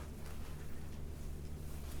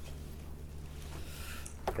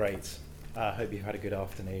Great. I hope you've had a good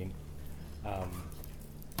afternoon,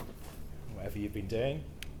 whatever you've been doing,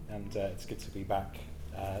 and it's good to be back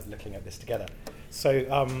looking at this together.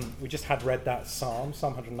 So we just had read that Psalm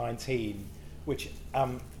 119, which,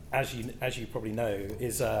 as you probably know,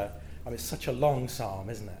 is it's such a long psalm,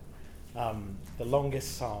 isn't it? The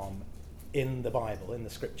longest psalm in the Bible, in the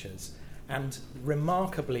Scriptures, and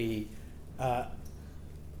remarkably,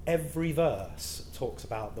 every verse talks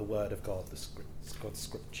about the Word of God, God's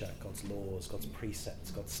Scripture, God's laws, God's precepts,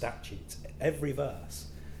 God's statutes. Every verse,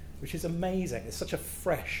 which is amazing. It's such a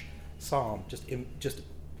fresh psalm, just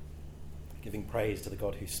giving praise to the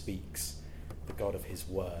God who speaks, the God of His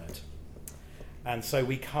Word. And so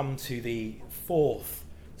we come to the fourth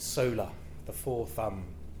sola, the fourth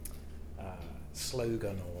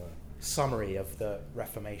slogan or summary of the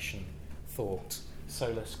Reformation thought,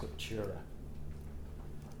 sola scriptura,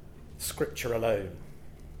 Scripture alone.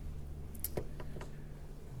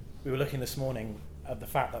 We were looking this morning at the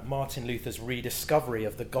fact that Martin Luther's rediscovery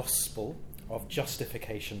of the gospel of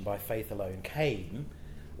justification by faith alone came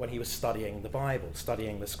when he was studying the Bible,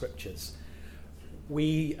 studying the Scriptures.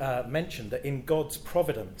 We mentioned that in God's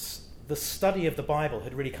providence, the study of the Bible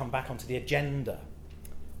had really come back onto the agenda,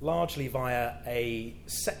 largely via a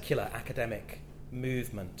secular academic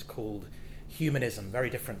movement called humanism,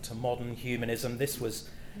 very different to modern humanism. This was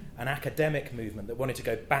an academic movement that wanted to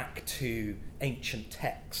go back to ancient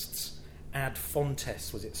texts. Ad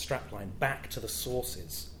fontes was its strapline, back to the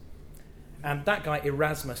sources. And that guy,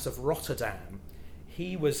 Erasmus of Rotterdam,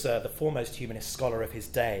 he was the foremost humanist scholar of his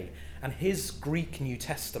day, and his Greek New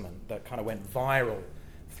Testament that kind of went viral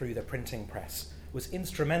through the printing press was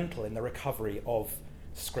instrumental in the recovery of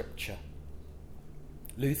Scripture.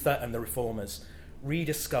 Luther and the Reformers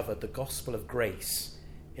rediscovered the gospel of grace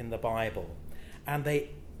in the Bible, and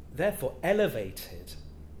they therefore elevated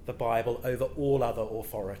the Bible over all other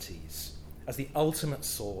authorities as the ultimate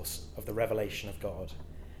source of the revelation of God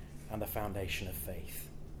and the foundation of faith.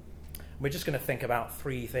 We're just going to think about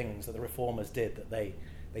three things that the Reformers did, that they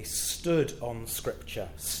stood on Scripture,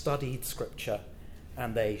 studied Scripture,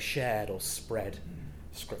 and they shared or spread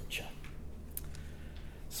Scripture.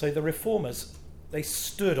 So the Reformers, they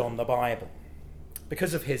stood on the Bible.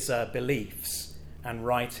 Because of his beliefs and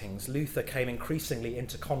writings, Luther came increasingly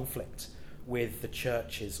into conflict with the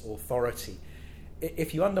church's authority.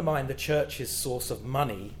 If you undermine the church's source of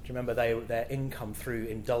money, do you remember their income through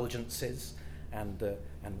indulgences and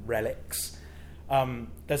relics?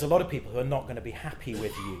 There's a lot of people who are not going to be happy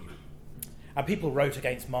with you. And people wrote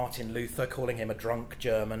against Martin Luther, calling him a drunk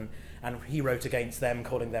German, and he wrote against them,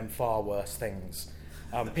 calling them far worse things.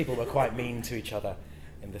 People were quite mean to each other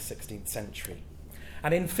in the 16th century.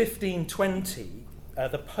 And in 1520,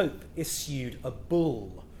 the Pope issued a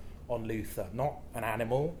bull on Luther, not an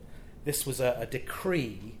animal. This was a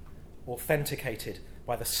decree authenticated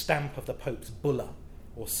by the stamp of the Pope's bulla,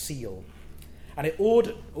 or seal. And it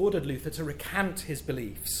ordered Luther to recant his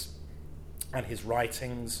beliefs and his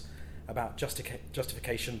writings about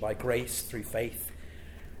justification by grace through faith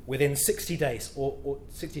within 60 days, or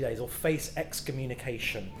face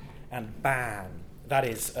excommunication and ban. That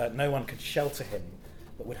is, no one could shelter him,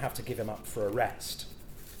 but would have to give him up for arrest.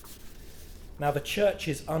 Now, the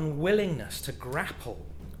church's unwillingness to grapple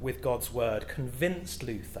with God's word convinced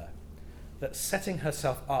Luther that setting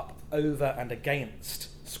herself up over and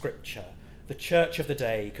against Scripture, the church of the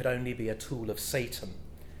day could only be a tool of Satan.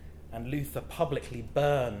 And Luther publicly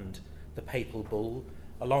burned the papal bull,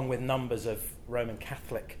 along with numbers of Roman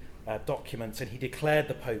Catholic documents, and he declared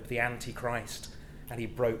the Pope the Antichrist, and he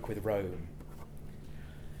broke with Rome.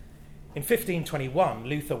 In 1521,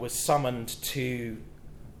 Luther was summoned to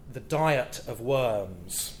the Diet of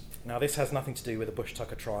Worms. Now, this has nothing to do with the Bush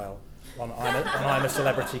Tucker trial on I'm a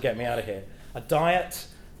Celebrity, Get Me Out of Here. A diet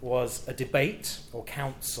was a debate or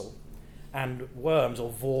council, and Worms, or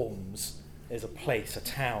Worms, is a place, a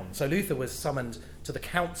town. So Luther was summoned to the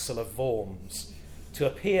Council of Worms to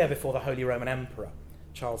appear before the Holy Roman Emperor,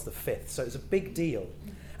 Charles V. So it was a big deal.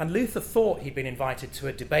 And Luther thought he'd been invited to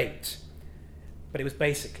a debate, but it was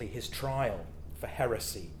basically his trial for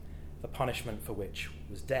heresy, the punishment for which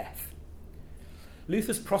was death.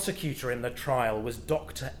 Luther's prosecutor in the trial was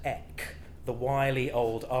Dr. Eck, the wily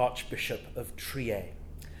old Archbishop of Trier.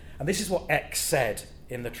 And this is what Eck said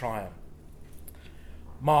in the trial.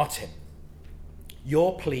 Martin,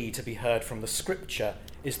 your plea to be heard from the Scripture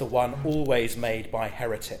is the one always made by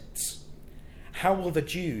heretics. How will the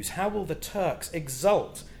Jews, how will the Turks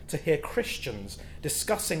exult to hear Christians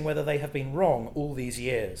discussing whether they have been wrong all these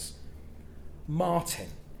years? Martin,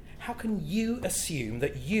 how can you assume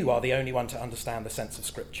that you are the only one to understand the sense of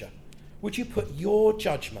Scripture? Would you put your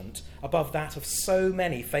judgment above that of so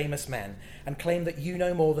many famous men and claim that you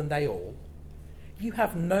know more than they all? You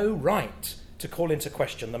have no right to call into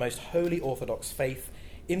question the most holy Orthodox faith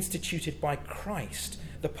instituted by Christ,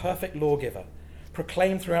 the perfect lawgiver,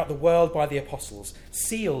 proclaimed throughout the world by the apostles,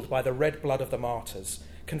 sealed by the red blood of the martyrs,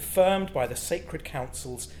 confirmed by the sacred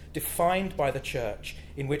councils, defined by the church,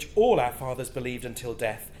 in which all our fathers believed until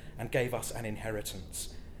death and gave us an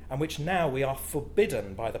inheritance, and which now we are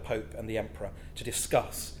forbidden by the Pope and the Emperor to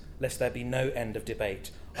discuss, lest there be no end of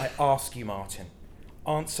debate. I ask you, Martin,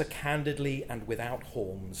 answer candidly and without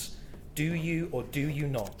horns. Do you or do you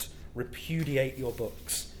not repudiate your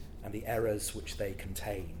books and the errors which they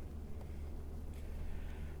contain?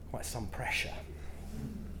 Quite some pressure.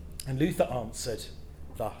 And Luther answered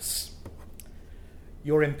thus: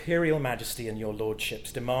 Your imperial majesty and your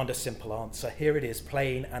lordships demand a simple answer. Here it is,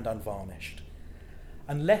 plain and unvarnished.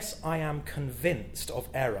 Unless I am convinced of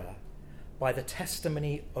error by the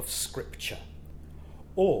testimony of Scripture,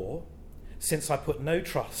 or, since I put no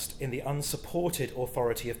trust in the unsupported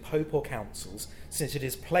authority of Pope or councils, since it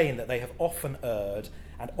is plain that they have often erred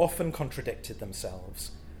and often contradicted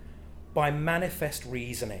themselves, by manifest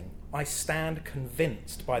reasoning I stand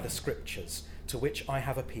convinced by the Scriptures to which I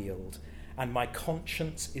have appealed, and my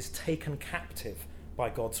conscience is taken captive by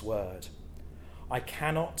God's word. I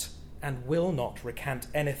cannot and will not recant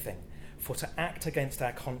anything, for to act against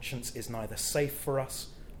our conscience is neither safe for us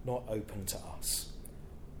nor open to us.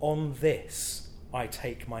 On this I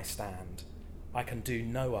take my stand. I can do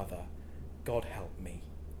no other. God help me.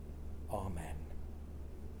 Amen.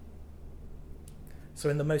 So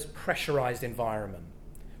in the most pressurized environment,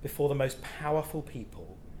 before the most powerful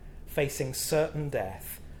people, facing certain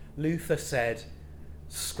death, Luther said,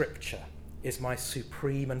 Scripture is my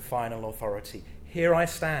supreme and final authority. Here I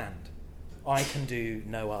stand. I can do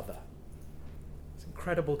no other. It's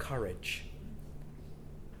incredible courage.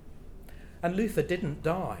 And Luther didn't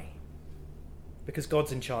die, because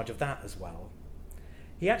God's in charge of that as well.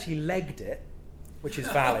 He actually legged it, which is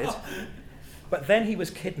valid, but then he was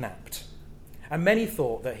kidnapped. And many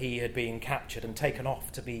thought that he had been captured and taken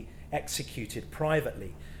off to be executed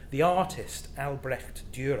privately. The artist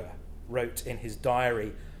Albrecht Dürer wrote in his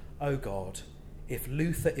diary, "O God, if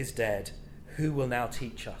Luther is dead, who will now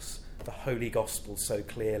teach us the Holy Gospel so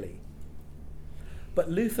clearly?" But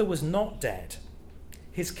Luther was not dead.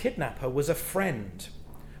 His kidnapper was a friend,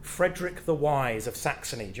 Frederick the Wise of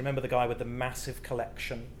Saxony. Do you remember the guy with the massive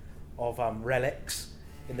collection of relics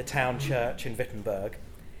in the town church in Wittenberg?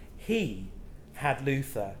 He had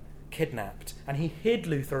Luther kidnapped, and he hid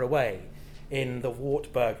Luther away in the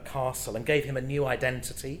Wartburg castle and gave him a new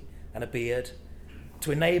identity and a beard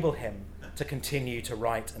to enable him to continue to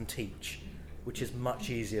write and teach, which is much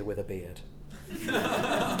easier with a beard.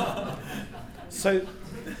 So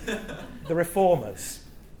the Reformers,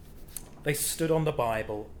 they stood on the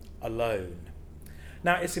Bible alone.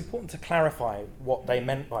 Now, it's important to clarify what they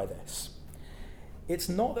meant by this. It's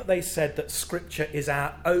not that they said that Scripture is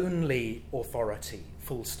our only authority,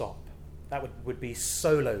 full stop. That would be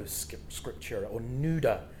solo scriptura or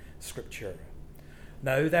nuda scriptura.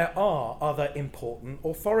 No, there are other important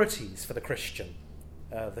authorities for the Christian.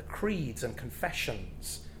 The creeds and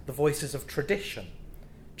confessions, the voices of tradition.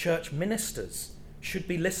 Church ministers should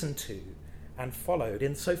be listened to and followed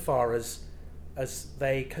insofar as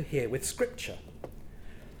they cohere with Scripture.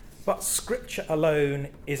 But Scripture alone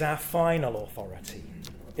is our final authority.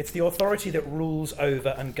 It's the authority that rules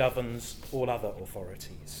over and governs all other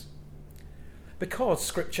authorities. Because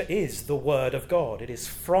Scripture is the Word of God. It is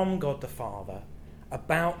from God the Father,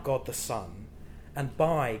 about God the Son, and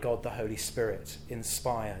by God the Holy Spirit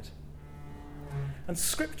inspired. And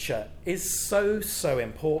Scripture is so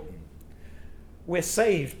important. We're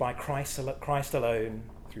saved by Christ alone,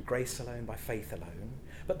 through grace alone, by faith alone.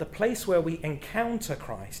 But the place where we encounter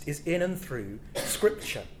Christ is in and through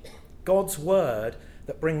Scripture, God's word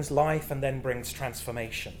that brings life and then brings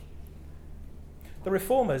transformation. The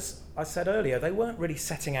Reformers, I said earlier, they weren't really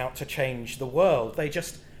setting out to change the world. They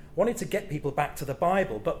just wanted to get people back to the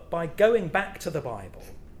Bible. But by going back to the Bible,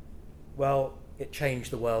 well, it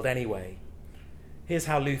changed the world anyway. Here's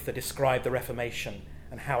how Luther described the Reformation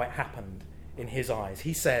and how it happened in his eyes.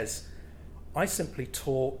 He says, "I simply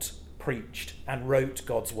taught, preached, and wrote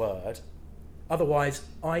God's word. Otherwise,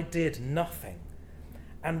 I did nothing.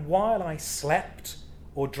 And while I slept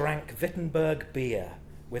or drank Wittenberg beer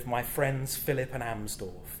with my friends Philip and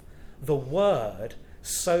Amsdorf, the word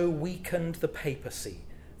so weakened the papacy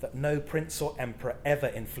that no prince or emperor ever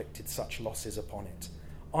inflicted such losses upon it.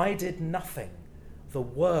 I did nothing. The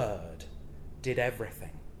word did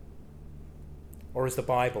everything." Or as the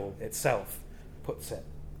Bible itself puts it,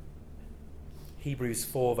 Hebrews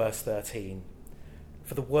 4 verse 13.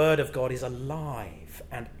 For the word of God is alive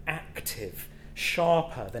and active,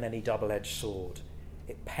 sharper than any double-edged sword.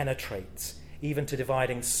 It penetrates even to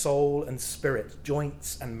dividing soul and spirit,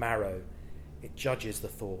 joints and marrow. It judges the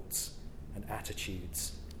thoughts and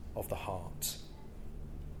attitudes of the heart.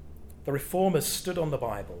 The Reformers stood on the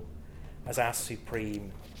Bible as our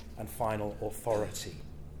supreme and final authority.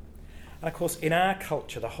 And of course, in our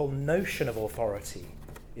culture, the whole notion of authority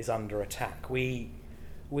is under attack. We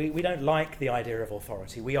don't like the idea of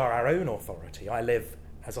authority. We are our own authority. I live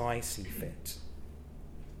as I see fit.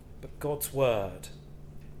 But God's word,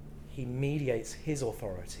 he mediates his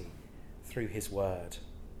authority through his word.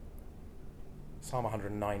 Psalm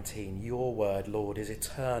 119, your word, Lord, is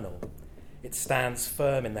eternal. It stands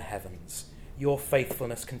firm in the heavens. Your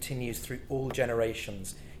faithfulness continues through all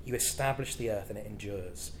generations. You establish the earth and it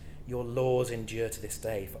endures. Your laws endure to this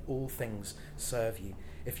day, for all things serve you.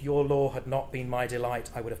 If your law had not been my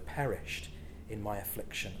delight, I would have perished in my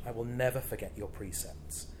affliction. I will never forget your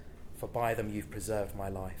precepts, for by them you've preserved my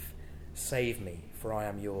life. Save me, for I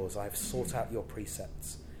am yours. I have sought out your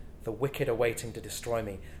precepts. The wicked are waiting to destroy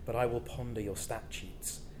me, but I will ponder your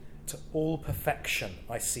statutes. To all perfection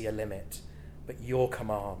I see a limit, but your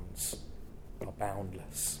commands are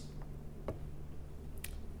boundless.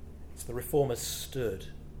 So the Reformers stood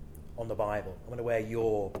on the Bible. I wonder where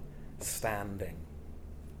you're standing.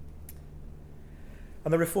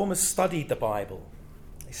 And the Reformers studied the Bible.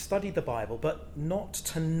 They studied the Bible, but not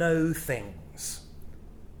to know things,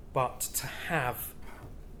 but to have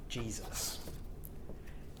Jesus.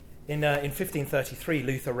 In 1533,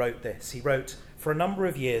 Luther wrote this. He wrote, "For a number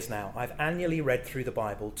of years now, I've annually read through the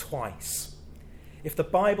Bible twice. If the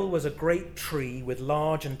Bible was a great tree with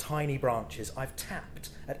large and tiny branches, I've tapped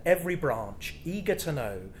at every branch, eager to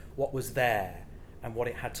know what was there and what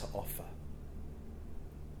it had to offer."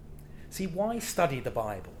 See, why study the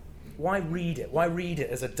Bible? Why read it? Why read it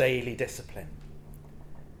as a daily discipline?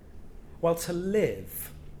 Well, to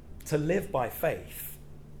live by faith,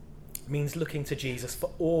 means looking to Jesus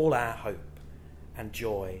for all our hope and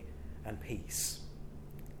joy and peace.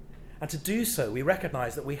 And to do so, we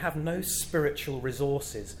recognise that we have no spiritual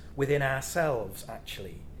resources within ourselves,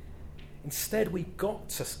 actually. Instead, we've got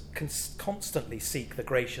to constantly seek the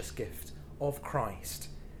gracious gift of Christ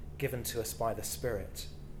given to us by the Spirit.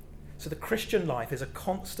 So the Christian life is a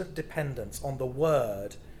constant dependence on the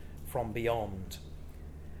word from beyond.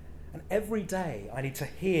 And every day I need to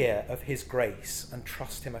hear of his grace and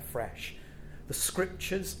trust him afresh. The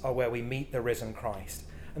scriptures are where we meet the risen Christ.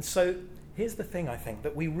 And so here's the thing, I think,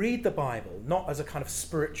 that we read the Bible not as a kind of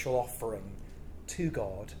spiritual offering to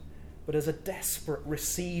God, but as a desperate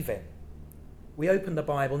receiving. We open the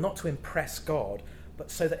Bible not to impress God, but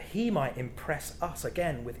so that he might impress us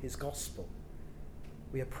again with his gospel.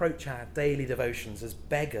 We approach our daily devotions as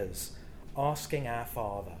beggars, asking our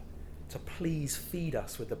Father to please feed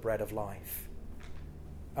us with the bread of life.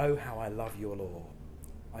 Oh, how I love your law.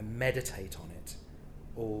 I meditate on it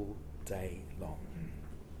all day long.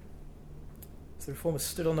 So the Reformers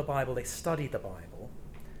stood on the Bible, they studied the Bible.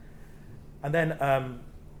 And then I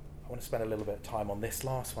want to spend a little bit of time on this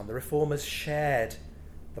last one. The Reformers shared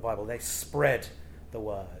the Bible, they spread the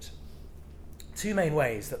word. Two main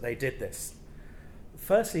ways that they did this.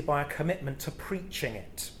 Firstly, by a commitment to preaching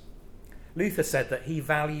it. Luther said that he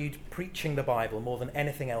valued preaching the Bible more than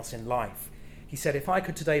anything else in life. He said, if I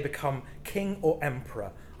could today become king or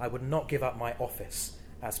emperor, I would not give up my office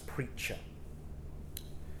as preacher.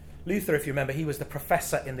 Luther, if you remember, he was the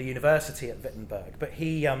professor in the university at Wittenberg, but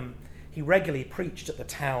he regularly preached at the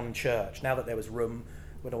town church, now that there was room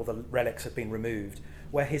when all the relics had been removed,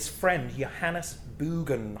 where his friend Johannes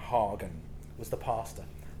Bugenhagen was the pastor.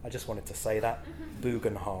 I just wanted to say that,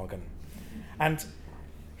 Bugenhagen. And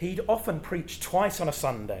he'd often preach twice on a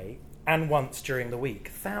Sunday and once during the week.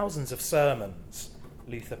 Thousands of sermons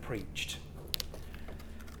Luther preached.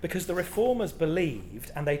 Because the Reformers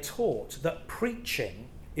believed and they taught that preaching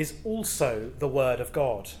is also the word of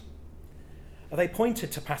God. They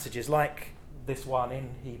pointed to passages like this one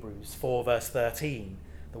in Hebrews 4 verse 13.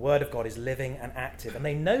 The word of God is living and active. And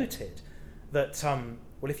they noted that,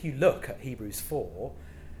 if you look at Hebrews 4,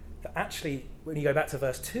 that actually, when you go back to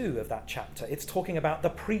verse 2 of that chapter, it's talking about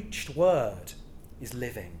the preached word is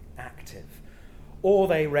living, active. Or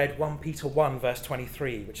they read 1 Peter 1 verse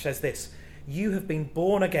 23, which says this, you have been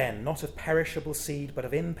born again, not of perishable seed, but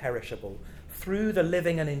of imperishable, through the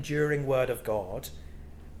living and enduring word of God.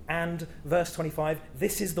 And verse 25,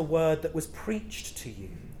 this is the word that was preached to you.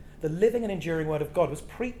 The living and enduring word of God was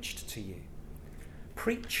preached to you.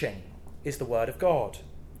 Preaching is the word of God.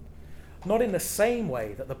 Not in the same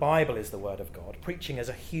way that the Bible is the Word of God, preaching as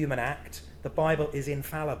a human act, the Bible is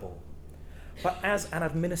infallible, but as an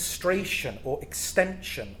administration or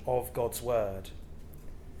extension of God's Word.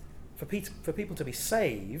 For people to be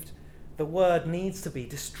saved, the Word needs to be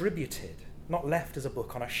distributed, not left as a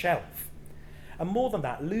book on a shelf. And more than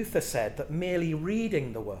that, Luther said that merely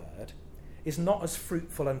reading the Word is not as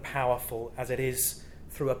fruitful and powerful as it is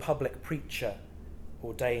through a public preacher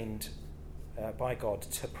ordained by God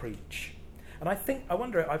to preach. And I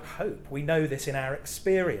hope we know this in our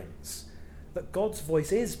experience, that God's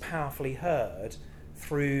voice is powerfully heard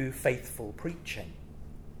through faithful preaching.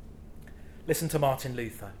 Listen to Martin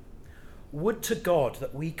Luther. Would to God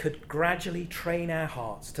that we could gradually train our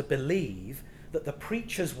hearts to believe that the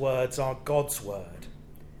preacher's words are God's word.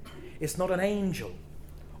 It's not an angel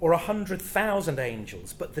or 100,000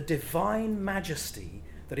 angels, but the divine majesty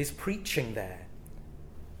that is preaching there.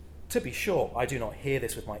 To be sure, I do not hear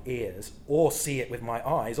this with my ears or see it with my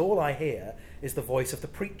eyes. All I hear is the voice of the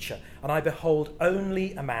preacher, and I behold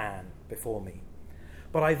only a man before me.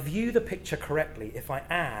 But I view the picture correctly if I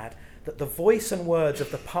add that the voice and words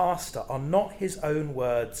of the pastor are not his own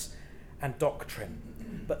words and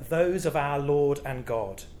doctrine, but those of our Lord and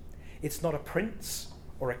God. It's not a prince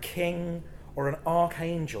or a king or an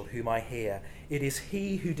archangel whom I hear. It is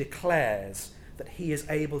he who declares that he is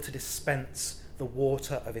able to dispense the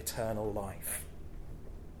water of eternal life.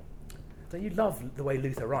 Don't you love the way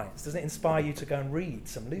Luther writes? Doesn't it inspire you to go and read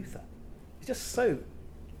some Luther? He's just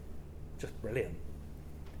brilliant.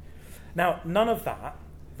 Now, none of that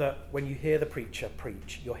when you hear the preacher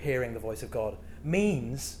preach, you're hearing the voice of God,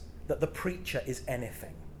 means that the preacher is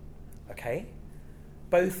anything. Okay?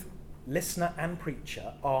 Both listener and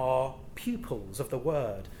preacher are pupils of the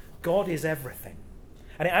word. God is everything.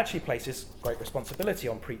 And it actually places great responsibility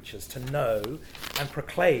on preachers to know and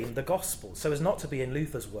proclaim the gospel, so as not to be, in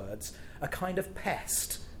Luther's words, a kind of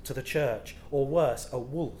pest to the church, or worse, a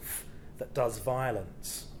wolf that does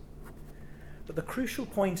violence. But the crucial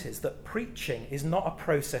point is that preaching is not a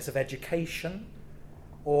process of education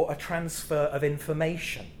or a transfer of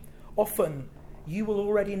information. Often you will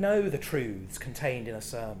already know the truths contained in a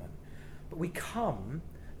sermon, but we come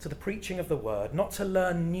to the preaching of the word not to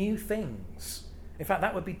learn new things. In fact,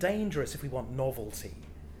 that would be dangerous if we want novelty.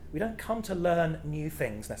 We don't come to learn new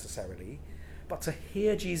things necessarily, but to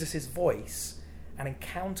hear Jesus' voice and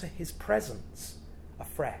encounter his presence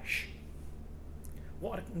afresh.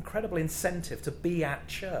 What an incredible incentive to be at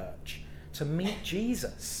church, to meet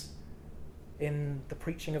Jesus in the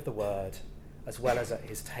preaching of the word as well as at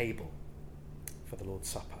his table for the Lord's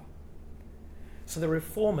Supper. So the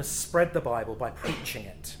Reformers spread the Bible by preaching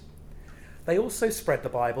it. They also spread the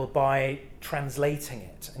Bible by translating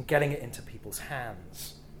it and getting it into people's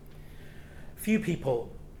hands. Few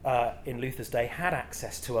people in Luther's day had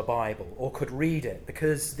access to a Bible or could read it,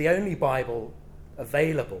 because the only Bible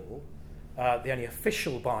available, the only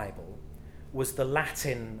official Bible, was the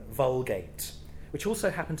Latin Vulgate, which also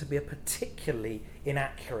happened to be a particularly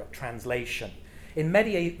inaccurate translation. In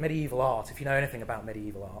medieval art, if you know anything about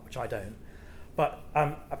medieval art, which I don't, but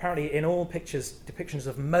apparently in all depictions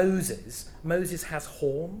of Moses has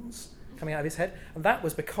horns coming out of his head, and that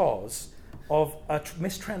was because of a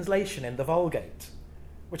mistranslation in the Vulgate,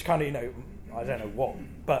 which kind of, I don't know what,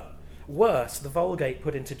 but worse, the Vulgate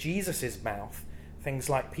put into Jesus' mouth things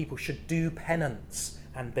like people should do penance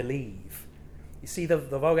and believe. You see, the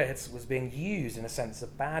Vulgate was being used, in a sense, a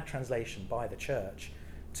bad translation by the church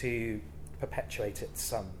to perpetuate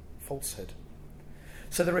its falsehood.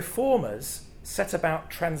 So the Reformers set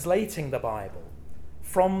about translating the Bible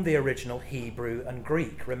from the original Hebrew and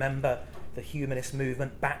Greek. Remember the humanist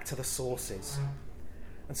movement, back to the sources.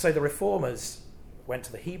 And so the Reformers went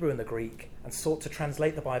to the Hebrew and the Greek and sought to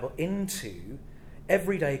translate the Bible into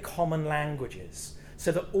everyday common languages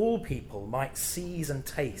so that all people might seize and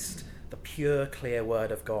taste the pure, clear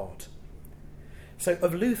word of God. So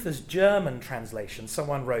of Luther's German translation,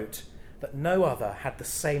 someone wrote that no other had the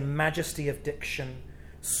same majesty of diction,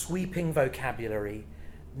 sweeping vocabulary,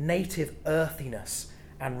 native earthiness,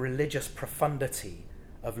 and religious profundity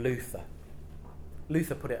of Luther.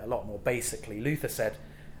 Luther put it a lot more basically. Luther said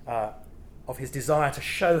of his desire to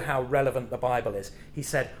show how relevant the Bible is, he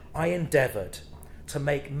said, "I endeavoured to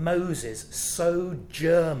make Moses so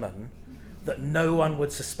German that no one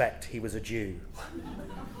would suspect he was a Jew."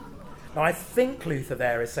 Now, I think Luther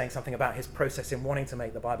there is saying something about his process in wanting to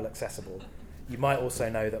make the Bible accessible. You might also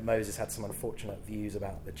know that Moses had some unfortunate views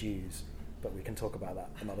about the Jews, but we can talk about that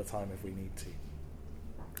another time if we need to.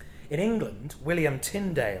 In England, William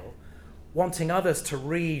Tyndale, wanting others to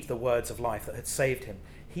read the words of life that had saved him,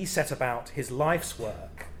 he set about his life's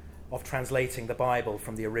work of translating the Bible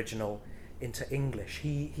from the original into English.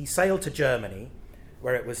 He sailed to Germany,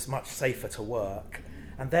 where it was much safer to work,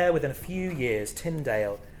 and there within a few years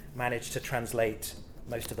Tyndale managed to translate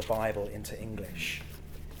most of the Bible into English.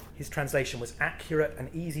 His translation was accurate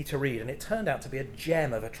and easy to read, and it turned out to be a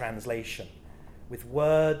gem of a translation, with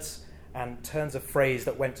words and turns of phrase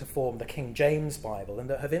that went to form the King James Bible and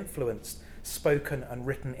that have influenced spoken and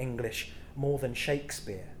written English more than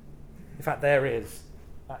Shakespeare. In fact, that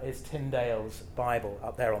is Tyndale's Bible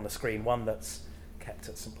up there on the screen, one that's kept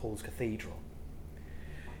at St Paul's Cathedral.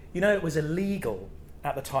 You know, it was illegal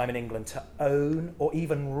at the time in England to own or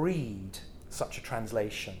even read such a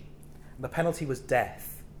translation. And the penalty was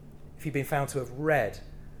death. If you'd been found to have read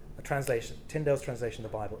a translation, Tyndale's translation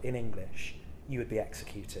of the Bible in English, you would be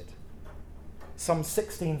executed. Some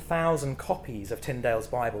 16,000 copies of Tyndale's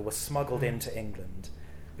Bible were smuggled into England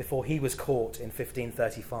before he was caught in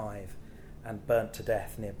 1535 and burnt to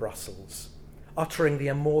death near Brussels, uttering the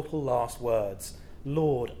immortal last words,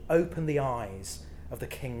 "Lord, open the eyes of the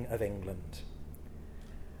King of England."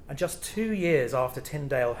 And just 2 years after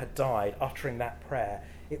Tyndale had died uttering that prayer,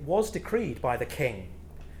 it was decreed by the king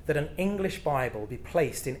that an English Bible be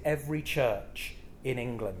placed in every church in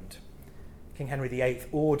England. King Henry VIII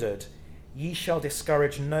ordered, "Ye shall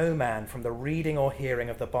discourage no man from the reading or hearing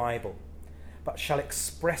of the Bible, but shall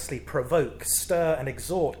expressly provoke, stir, and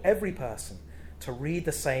exhort every person to read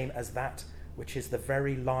the same as that which is the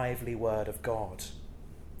very lively word of God."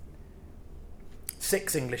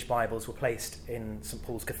 6 English Bibles were placed in St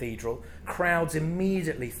Paul's Cathedral, crowds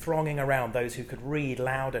immediately thronging around those who could read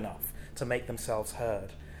loud enough to make themselves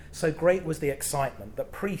heard. So great was the excitement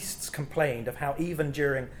that priests complained of how even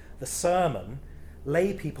during the sermon,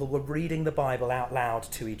 lay people were reading the Bible out loud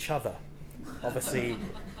to each other. Obviously,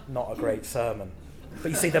 not a great sermon.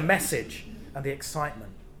 But you see, the message and the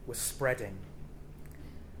excitement was spreading.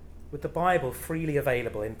 With the Bible freely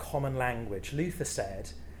available in common language, Luther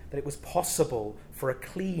said that it was possible for a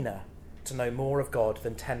cleaner to know more of God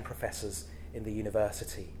than 10 professors in the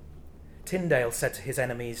university. Tyndale said to his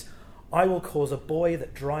enemies, "I will cause a boy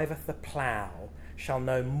that driveth the plough shall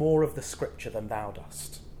know more of the Scripture than thou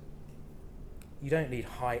dost." You don't need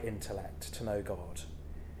high intellect to know God.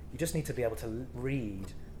 You just need to be able to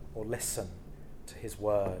read or listen to his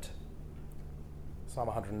word. Psalm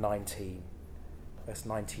 119, verse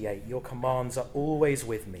 98, "Your commands are always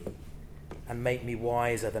with me and make me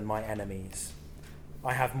wiser than my enemies.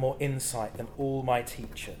 I have more insight than all my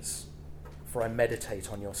teachers, for I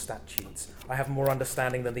meditate on your statutes. I have more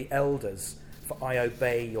understanding than the elders, for I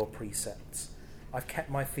obey your precepts. I've kept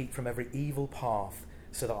my feet from every evil path,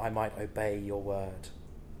 so that I might obey your word.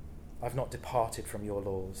 I've not departed from your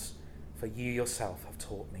laws, for you yourself have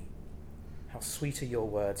taught me. How sweet are your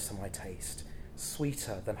words to my taste,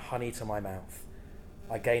 sweeter than honey to my mouth.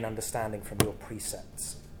 I gain understanding from your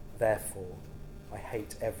precepts. Therefore, I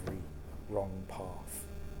hate every wrong path.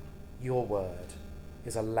 Your word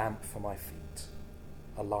is a lamp for my feet,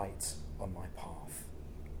 a light on my path."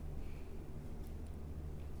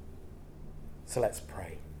 So let's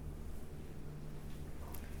pray.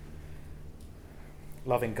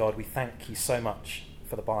 Loving God, we thank you so much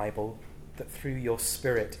for the Bible, that through your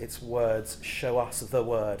Spirit, its words show us the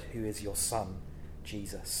Word, who is your Son,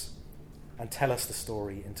 Jesus, and tell us the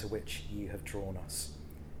story into which you have drawn us.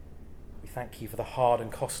 We thank you for the hard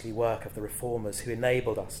and costly work of the reformers who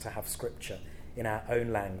enabled us to have Scripture in our own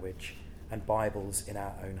language and Bibles in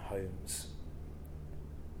our own homes.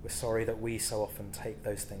 We're sorry that we so often take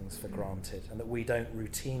those things for granted and that we don't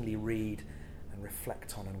routinely read and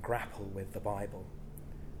reflect on and grapple with the Bible.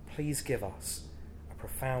 Please give us a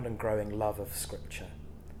profound and growing love of Scripture.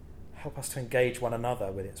 Help us to engage one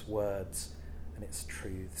another with its words and its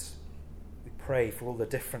truths. We pray for all the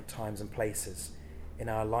different times and places in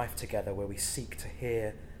our life together where we seek to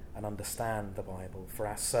hear and understand the Bible, for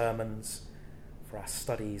our sermons, for our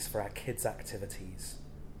studies, for our kids' activities.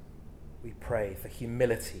 We pray for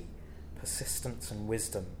humility, persistence and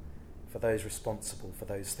wisdom for those responsible for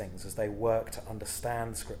those things as they work to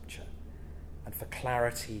understand Scripture, and for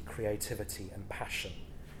clarity, creativity and passion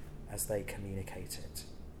as they communicate it.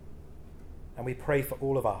 And we pray for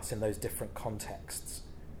all of us in those different contexts,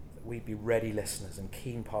 that we'd be ready listeners and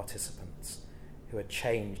keen participants who are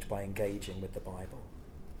changed by engaging with the Bible.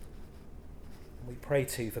 And we pray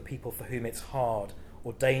too for people for whom it's hard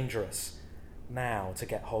or dangerous now to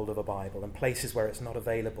get hold of a Bible, and places where it's not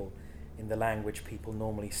available in the language people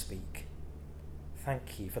normally speak.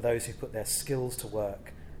 Thank you for those who put their skills to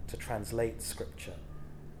work to translate Scripture,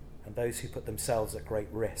 and those who put themselves at great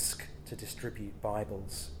risk to distribute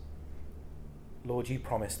Bibles. Lord, you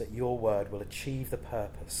promise that your word will achieve the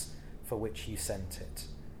purpose for which you sent it.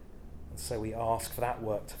 And so we ask for that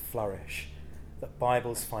work to flourish, that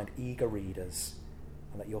Bibles find eager readers,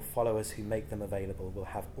 and that your followers who make them available will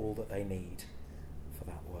have all that they need for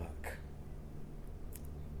that work.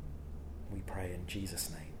 We pray in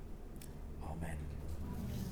Jesus' name. Amen.